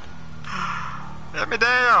 Let me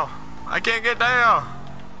down! I can't get down!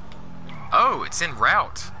 Oh, it's en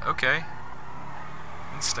route. Okay.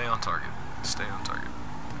 Let's stay on target. Stay on target.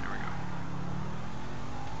 There we go.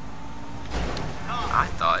 I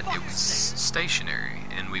thought it was stationary,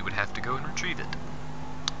 and we would have to go and retrieve it.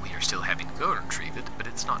 We are still having to go and retrieve it, but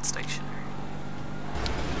it's not stationary.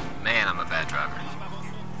 Man, I'm a bad driver.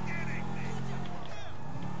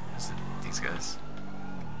 Is it these guys?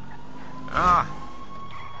 Ah!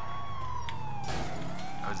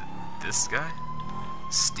 Oh, is it this guy?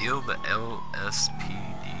 Steal the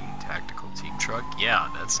LSPD tactical team truck? Yeah,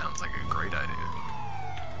 that sounds like a great idea.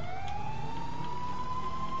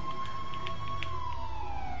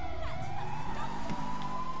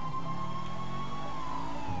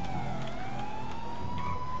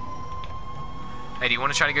 Hey, do you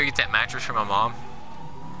want to try to go get that mattress for my mom?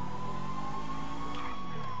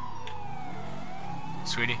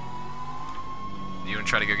 Sweetie? Do you want to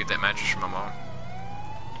try to go get that mattress for my mom?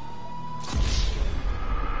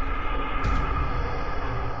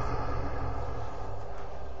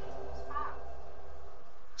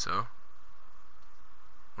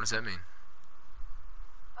 What's that mean?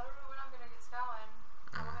 I don't know when I'm gonna get Skyline.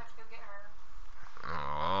 I'm gonna have to go get her.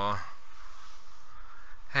 Oh.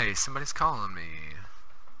 Hey, somebody's calling me.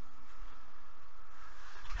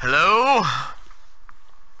 Hello?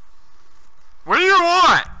 What do you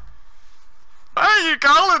want? Why are you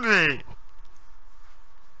calling me?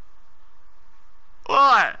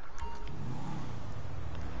 What?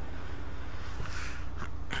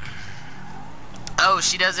 Oh,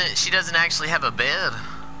 she doesn't actually have a bed.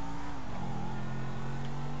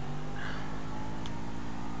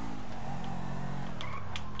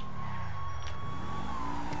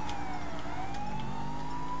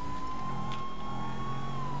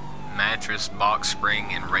 Mattress, box spring,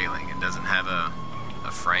 and railing. It doesn't have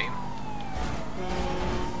a frame.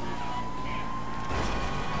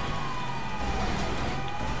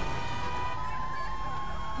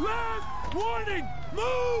 Last warning!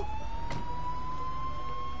 Move!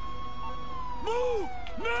 Move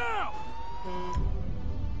now!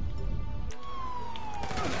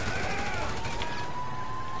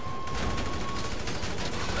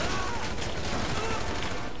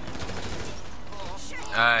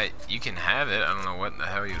 You can have it. I don't know what the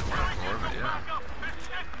hell you'd want it for, but yeah.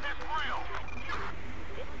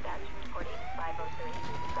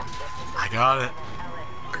 I got it.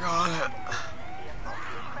 I got it.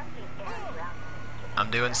 I'm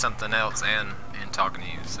doing something else and talking to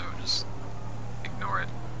you, so just ignore it.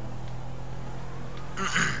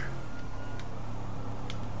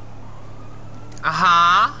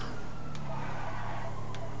 Uh-huh.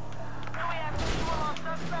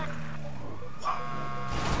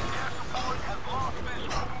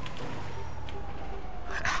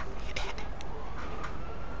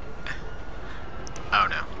 Oh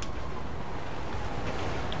no.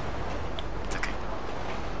 It's okay.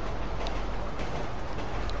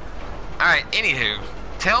 Alright, anywho,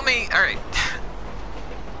 tell me, alright.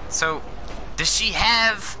 So, does she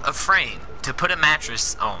have a frame to put a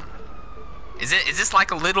mattress on? Is this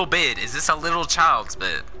like a little bed? Is this a little child's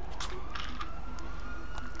bed?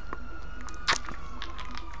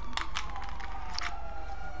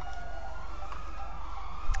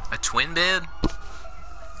 A twin bed?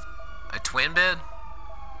 A twin bed?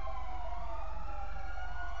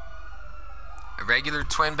 A regular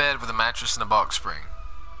twin bed with a mattress and a box spring.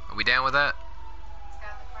 Are we down with that? It's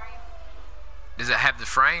got the frame. Does it have the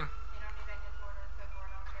frame? You don't need anything for it. Good for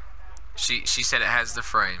it. I don't care about that. She said it has the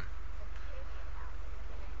frame.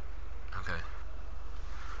 Okay.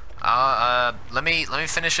 Let me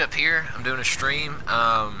finish up here. I'm doing a stream.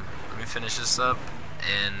 Let me finish this up,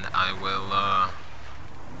 and I will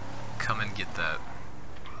come and get that.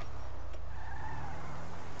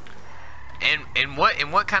 And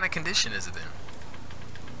what kind of condition is it in?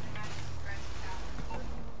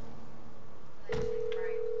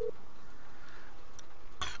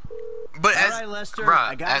 But All as right, Lester, bruh,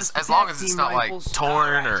 I got us as the long tag as it's team not rifles. like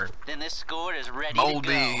torn or Then this score is ready moldy,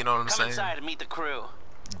 to go. you know what I'm Come saying? inside and meet the crew.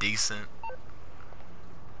 decent.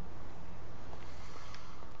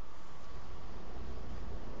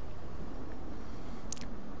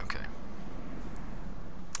 Okay.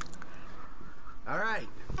 All right.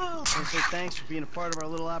 I want to say thanks for being a part of our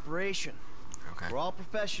little operation. Okay. We're all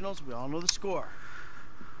professionals. We all know the score.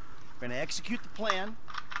 We're going to execute the plan.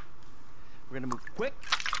 We're going to move quick,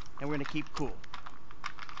 and we're going to keep cool.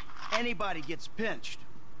 Anybody gets pinched.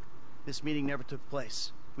 This meeting never took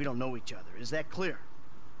place. We don't know each other. Is that clear?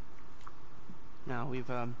 Now, we've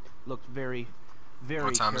looked very, very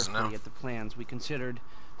What time is it carefully now? at the plans. We considered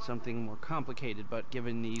something more complicated, but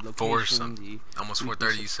given the Four location, something. the Almost weakness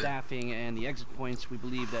 4:30 of you said. staffing, and the exit points, we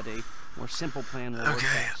believe that a more simple plan will work Okay.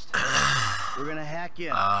 best. We're going to hack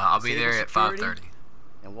in. I'll be disable there at security, 5:30.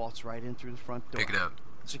 and waltz right in through the front door. Pick it up.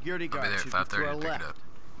 The security I'll guard be there at should be to 5:30 our to pick left. it up.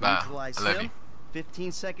 Bye. Neutralize I love him. you.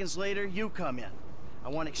 15 seconds later, you come in. I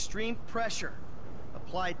want extreme pressure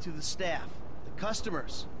applied to the staff. The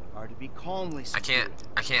customers are to be calmly I subdued.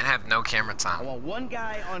 can't have no camera I time. want one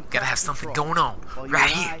guy on Gotta have crowd something control going on while you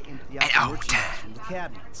right and I here empty at out the all merchandise time. from the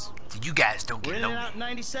cabinets. So you guys don't We're get in and out lonely. in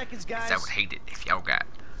 90 seconds, 'Cause guys. I would hate it if y'all got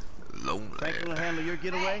lonely. Franklin will handle your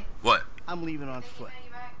getaway. What? I'm leaving on foot. Email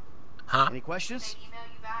you back. Huh? Any questions? They email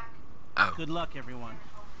you back. Oh. Good luck, everyone.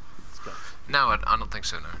 Let's go. No, I don't think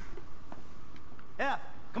so, no. F,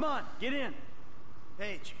 come on, get in.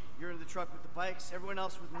 Paige, you're in the truck with the bikes. Everyone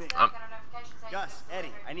else with me. I got a notification saying Gus, it's Eddie,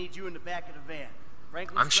 delivered. I need you in the back of the van.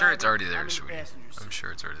 Franklin's I'm sure it's driving, already there, I'm in the sweetie. passenger seat. I'm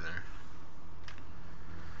sure it's already there.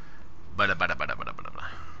 Bada bada bada bada bada bada.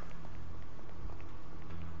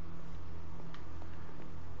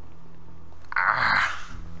 Ah.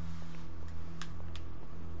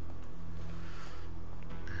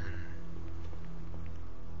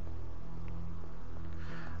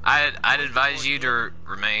 I'd advise you to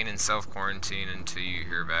remain in self-quarantine until you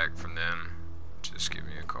hear back from them. Just give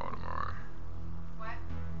me a call tomorrow. What?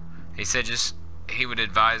 He said he would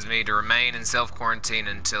advise me to remain in self-quarantine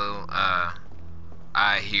until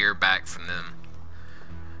I hear back from them.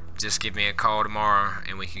 Just give me a call tomorrow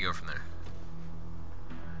and we can go from there.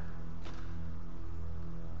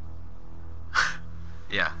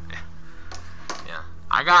 Yeah.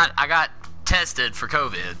 I got tested for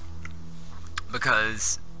COVID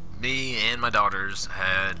because me and my daughters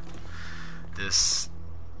had this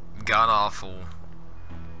god awful.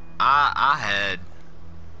 I had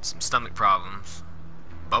some stomach problems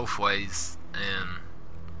both ways, and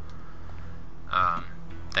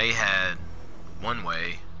they had one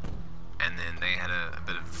way, and then they had a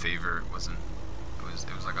bit of a fever. It was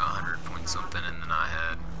like 100 point something, and then I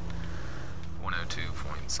had 102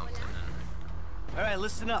 point something. All right,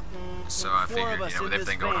 listen up. So I figured, with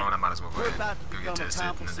everything going on, I might as well go ahead and go get tested.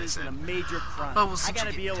 And then they said, a major crime. "Oh, well, I since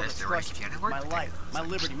gotta you be get able to tested, right, trust you you can't with work my life, together." my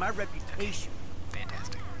liberty, my reputation.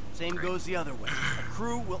 Fantastic. Same Great. goes the other way. A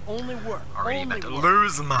crew will only work. Already only about to work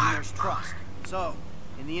lose when my there's trust. So,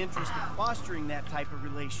 in the interest of fostering that type of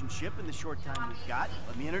relationship in the short time we've got,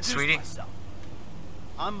 let me introduce Sweetie. myself.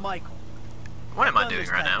 I'm Michael. What am I I've done doing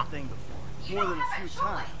this right type now? of thing before, more than a few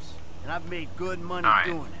times, and I've made good money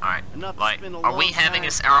doing it. Alright. Enough to Like, spend a are we long having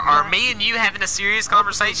time are me and you having a serious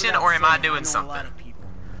conversation, or am I doing something?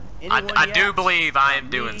 I do believe I am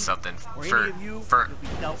doing something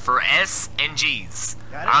for S and G's.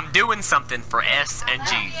 I'm doing something for S and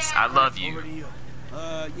G's. I love you.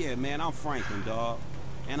 Yeah, man, I'm Franklin, dog.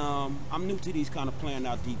 And, I'm new to these kind of planned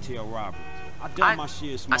out detail robberies. I've done my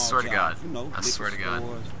share small swear to God. jobs, you know, I swear to God.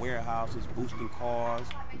 stores, warehouses, boosting cars.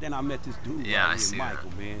 And then I met this dude Yeah, I right see here,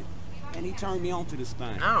 Michael, man. And he turned me on to this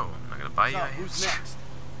thing. No, I'm not gonna buy you a Who's hamster. next?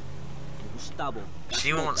 Gustavo.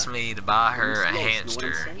 She wants me to buy her a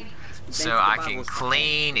hamster so I can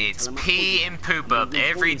clean its pee and poop up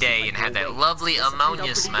every day and have that lovely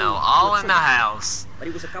ammonia smell all in the house.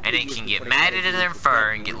 And it can get matted in their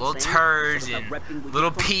fur and get little turds and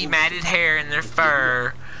little pee matted hair in their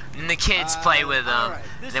fur. And the kids play with them.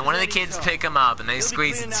 And then one of the kids pick them up and they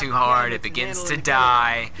squeeze it too hard, it begins to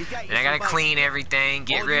die. And I gotta clean everything,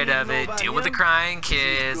 get rid of it, deal with the crying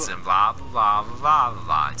kids, and blah blah blah blah blah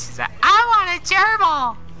blah. And she's like, I want a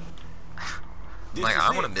gerbil. I'm like,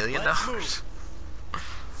 I want $1 million.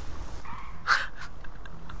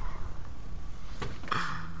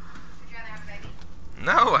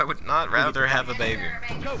 No, I would not rather have a baby.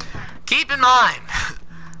 Keep in mind,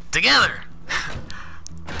 together,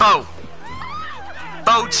 Bo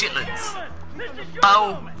chitlins,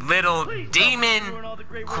 Bo little demon,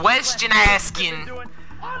 question asking,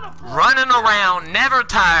 running around, never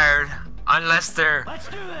tired, unless they're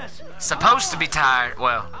supposed to be tired.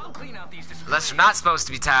 Well, unless they're not supposed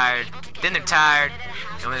to be tired, then they're tired.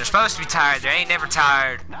 And when they're supposed to be tired, they ain't never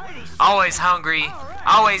tired. Always hungry,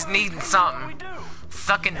 always needing something.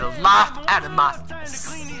 Sucking the life out of my...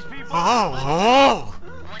 Oh!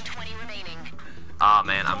 Aw,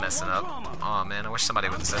 man, I'm messing up. Aw, man, I wish somebody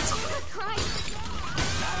would have said something.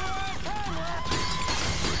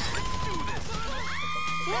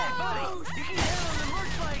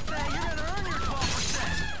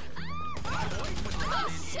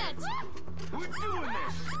 We're doing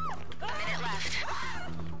this. A minute left.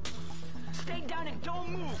 Stay down and don't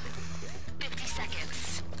move. 50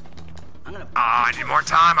 seconds. I need more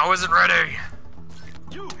time. I wasn't ready.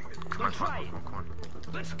 You. Come on, come on.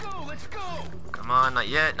 Let's go. Let's go. Come on, not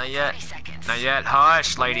yet, not yet. Not yet.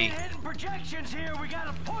 Hush, lady. Hitting projections here. We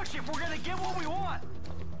gotta push if we're gonna get what we want.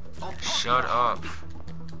 Shut up.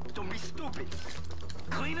 Don't be stupid.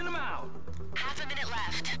 Cleaning them out. Half a minute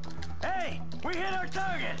left. Hey, we hit our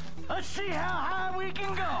target. Let's see how high we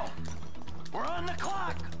can go. We're on the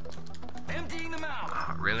clock. Emptying them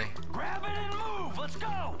out. Really? Grab it and move. Let's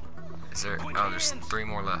go. Is there... Oh, there's 3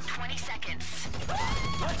 more left. 20 seconds.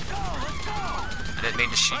 Let's go. Let's go. I didn't mean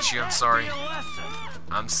to shoot you. I'm sorry.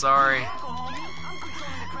 I'm sorry.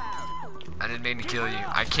 I didn't mean to kill you.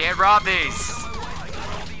 I can't rob these.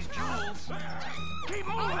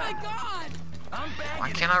 Oh my God.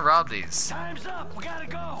 Why can't I rob these? Time's up. We gotta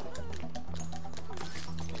go.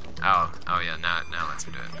 Oh yeah, now let's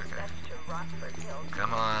do it. Okay.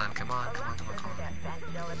 Come on.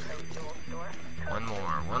 One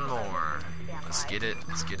more. Let's get it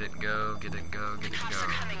and go, get it and go.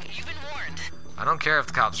 I don't care if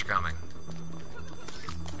the cops are coming.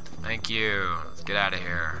 Thank you. Let's get out of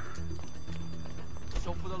here.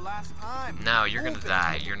 So for the last time. No, you're gonna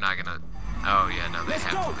die. You're not gonna... Oh yeah, no, they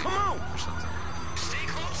have to leave or something. Stay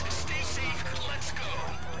close, stay safe. Let's go.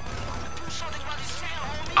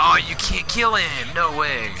 Oh, you can't kill him. No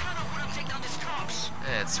way.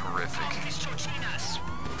 That's horrific.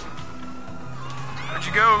 Where'd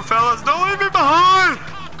you go, fellas? Don't leave me behind!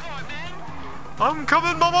 I'm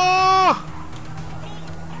coming, mama!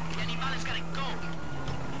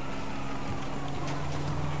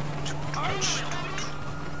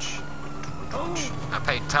 I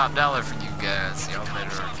paid top dollar for you guys. Y'all better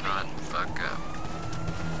not fuck up.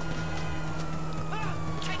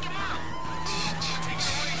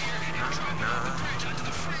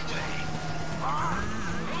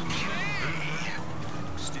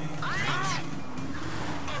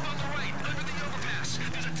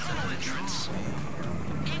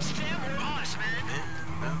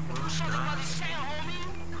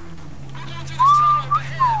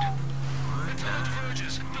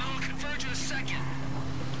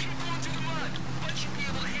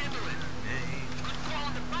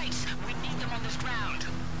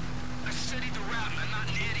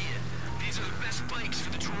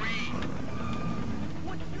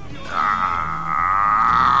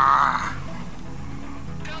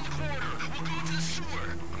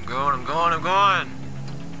 I'm going.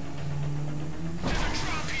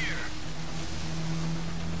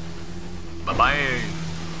 Bye-bye.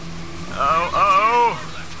 Oh.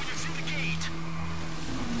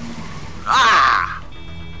 Ah!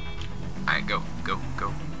 Alright, go.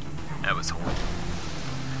 That was horrible.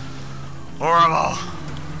 Horrible.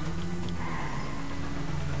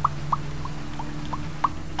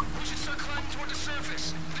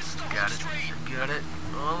 Got it.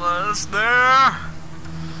 Almost there.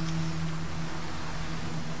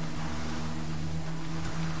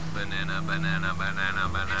 Banana,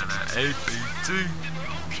 APT.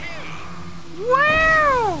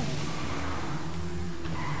 Wow!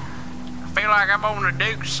 I feel like I'm on the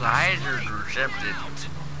Duke's hazard or something.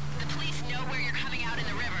 The police know where you're coming out in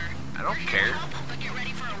the river. I don't care. But get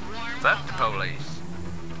ready for a warm Fuck the police.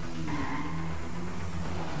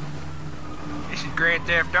 This is Grand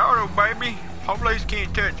Theft Auto, baby. Police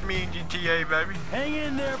can't touch me in GTA, baby. Hang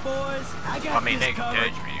in there, boys. I got they this can covered.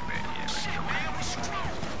 touch me, but yeah.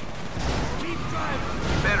 Keep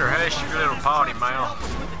driving. You better hush your little potty mouth.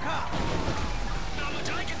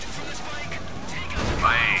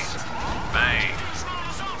 Bang. Bang.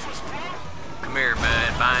 Come here,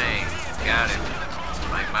 bud. Bang. Got him.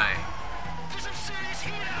 Bang, bang.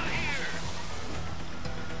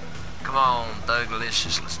 Come on,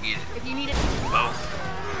 Thugalicious. Let's get it. If you need it. Whoa.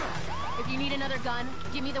 If you need another gun,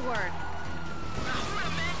 give me the word.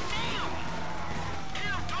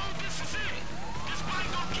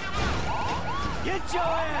 Get your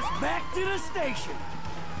ass back to the station.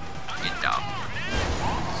 Get the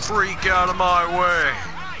freak out of my way.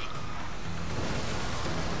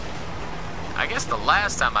 I guess the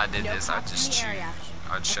last time I did this, I'd show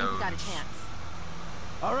Got a chance.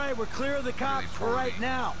 All right, we're clear of the cops for right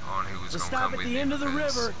now. on who was Let's gonna stop come at with the me end of the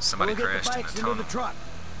because river. somebody We'll get crashed the in bikes the into tunnel. the truck.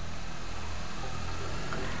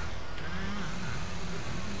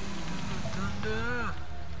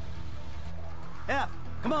 F,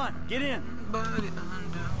 come on, get in. What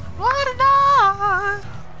a night!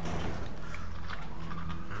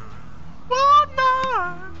 What a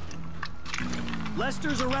night!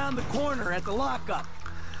 Lester's around the corner at the lockup.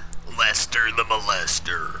 Lester the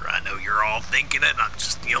molester. I know you're all thinking it, I'm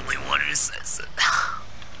just the only one who says it.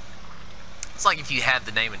 It's like if you had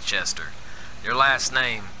the name of Chester. Your last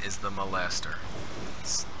name is the molester.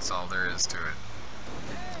 That's all there is to it.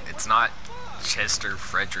 It's not Chester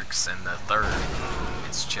Frederickson III.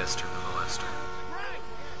 It's Chester the molester.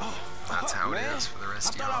 That's how it is for the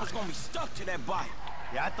rest of y'all. I thought I was gonna be stuck to that bike.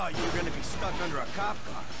 Yeah, I thought you were gonna be stuck under a cop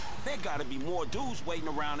car. There gotta be more dudes waiting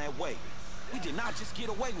around that way. We did not just get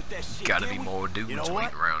away with that shit. Gotta be more dudes You know waiting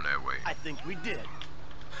what? around that way. I think we did.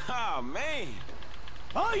 Oh, man.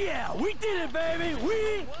 Oh yeah, we did it, baby.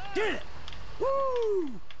 We did it.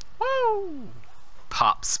 Woo! Woo!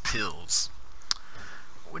 Pops Pills.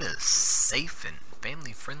 What a safe and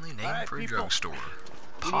family-friendly name right, for a people. drugstore. We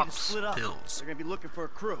need to Pops split up. Pills. They're gonna be looking for a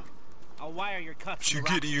crew. I'll wire your cuts. You and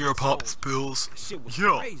get rock your your Pops soul. Pills. Shit was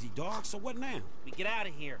Yeah. crazy, dog. So what now? We get out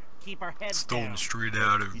of here. Keep our heads Stole down. the street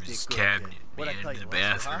out of You his did good, cabinet, kid. What'd I man. tell In the you,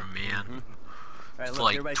 Lester, huh? bathroom, man. All right, It's look,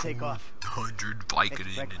 like everybody take off. 200 Vicodin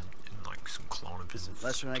Hey, and like some Clonopin.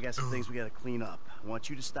 Lester and I got some things we gotta clean up. I want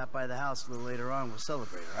you to stop by the house a little later on. We'll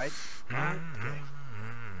celebrate, all right? Okay.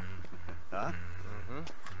 Huh?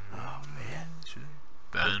 Oh, man.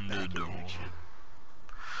 Bend the door.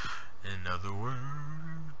 In other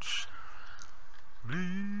words,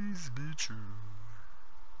 please be true.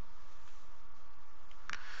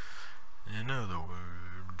 In other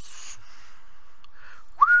words,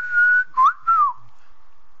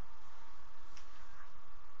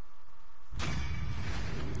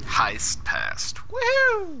 heist pack. fast.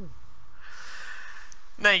 Woohoo!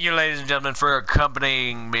 Thank you, ladies and gentlemen, for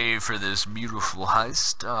accompanying me for this beautiful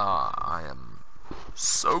heist. I am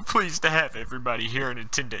so pleased to have everybody here in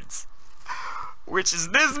attendance, which is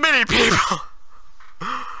this many people,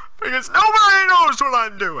 because nobody knows what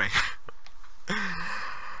I'm doing.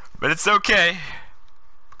 But it's okay,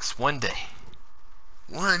 because one day,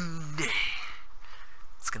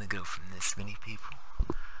 it's gonna go from this many people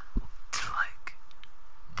to like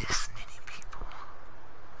this many people.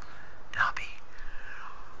 And I'll be.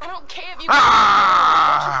 I don't care if you get it.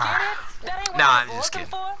 Don't you get it? That ain't what Nah, I I'm was just looking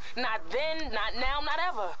kidding. for. Not then, not now, not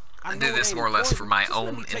ever. I do this more or less for my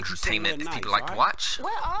own entertainment. If people like to watch,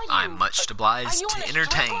 Where are you? I'm much Are obliged you to in a strip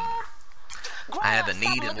entertain. club? I have a Stop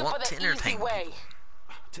need and looking want for to the entertain easy way.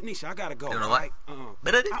 Tanisha, I gotta go. You know what? Right?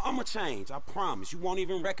 But I do. I'ma change. I promise. You won't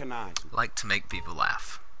even recognize me. Like to make people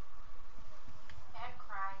laugh. And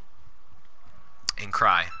cry. And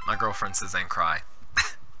cry. My girlfriend says and cry.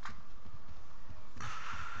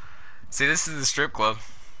 See, this is the strip club.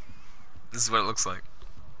 This is what it looks like.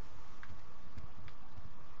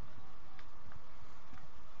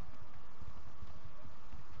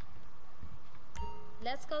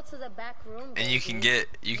 Let's go to the back room. And you can get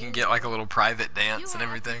like a little private dance and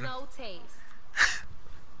everything. No taste.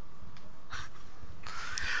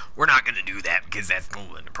 We're not gonna do that because that's a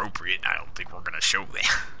little inappropriate. I don't think we're gonna show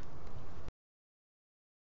that.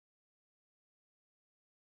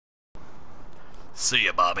 See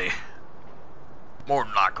ya, Bobby. More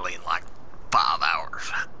than likely in like 5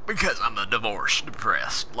 hours. Because I'm a divorced,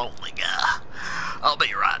 depressed, lonely guy. I'll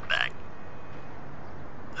be right back.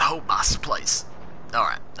 Hold my place.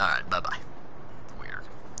 Alright, bye-bye. Weird.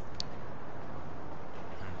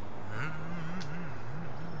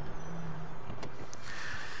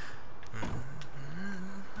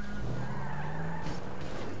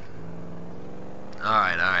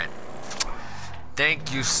 Alright.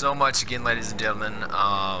 Thank you so much again, ladies and gentlemen.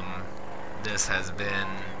 This has been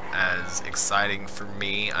as exciting for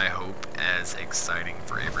me, I hope, as exciting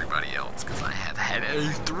for everybody else, because I have had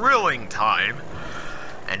a thrilling time,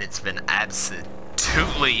 and it's been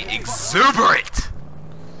absolutely exuberant.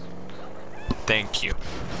 Thank you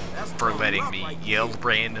for letting me yell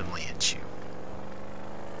randomly at you.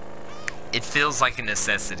 It feels like a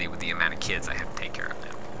necessity with the amount of kids I have to take care of now.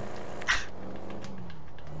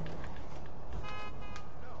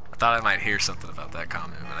 I thought I might hear something about that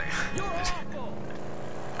comment, but I didn't.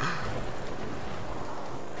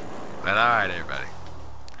 But alright, everybody.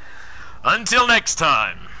 Until next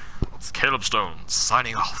time, it's Caleb Stone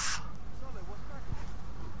signing off.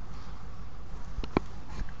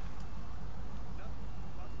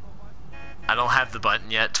 I don't have the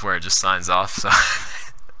button yet to where it just signs off, so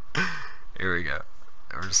here we go.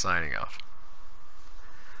 We're signing off.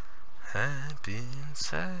 Happy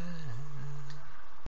inside.